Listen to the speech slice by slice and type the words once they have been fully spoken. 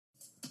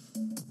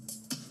Hello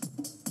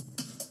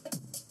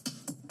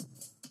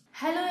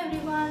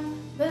everyone,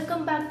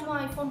 welcome back to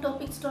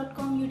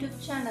iPhoneTopics.com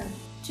YouTube channel.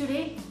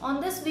 Today on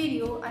this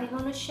video I'm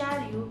going to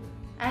share you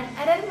an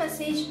error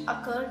message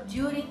occurred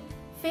during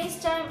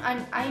FaceTime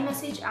and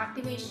iMessage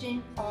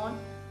activation on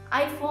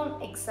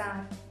iPhone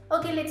XR.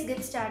 Okay, let's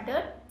get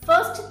started.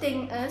 First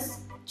thing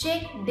is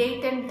check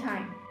date and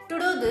time. To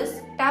do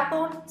this, tap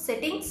on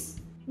settings.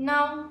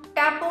 Now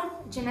tap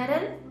on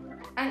general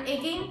and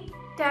again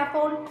tap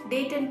on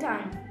date and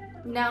time.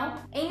 Now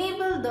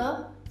enable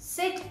the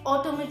set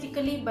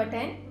automatically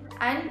button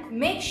and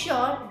make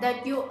sure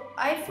that your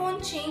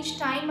iPhone change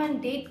time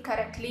and date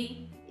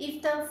correctly.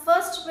 If the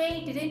first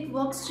way didn't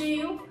work to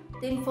you,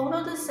 then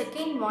follow the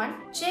second one.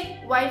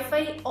 Check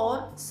Wi-Fi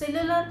or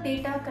cellular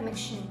data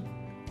connection.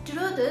 To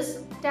do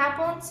this, tap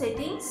on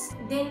settings,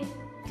 then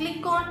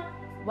click on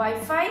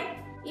Wi-Fi.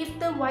 If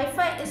the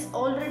Wi-Fi is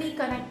already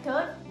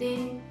connected,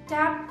 then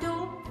tap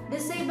to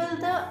disable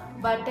the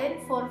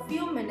button for a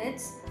few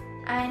minutes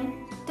and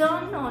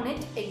turn on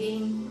it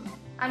again.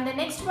 And the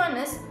next one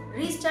is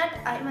restart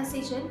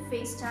iMessage and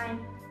FaceTime.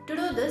 To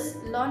do this,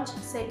 launch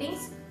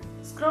settings,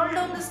 scroll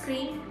down the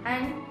screen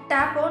and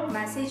tap on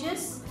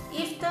messages.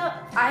 If the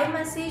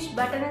iMessage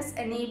button is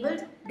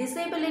enabled,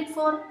 disable it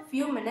for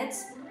few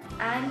minutes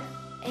and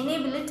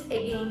enable it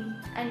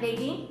again and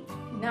again.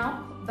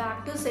 Now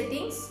back to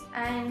settings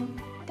and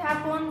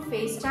tap on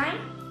FaceTime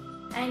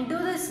and do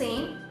the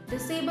same.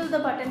 Disable the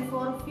button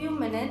for a few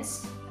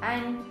minutes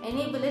and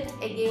enable it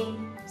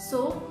again.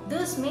 So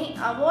this may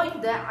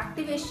avoid the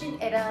activation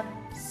error.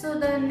 So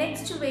the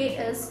next way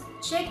is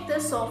check the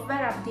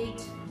software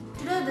update.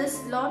 To do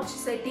this, launch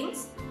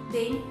settings,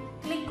 then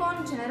click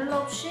on general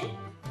option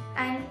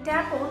and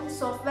tap on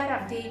software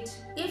update.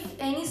 If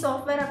any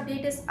software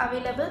update is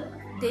available,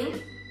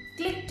 then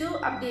click to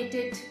update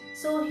it.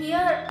 So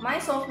here my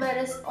software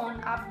is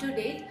on up to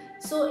date.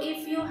 So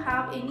if you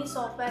have any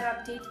software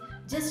update,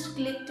 just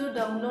click to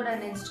download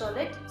and install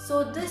it.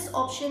 So these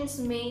options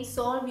may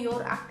solve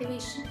your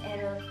activation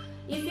error.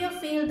 If you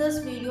feel this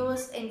video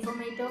is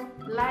informative,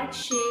 like,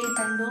 share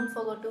and don't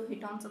forget to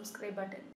hit on subscribe button.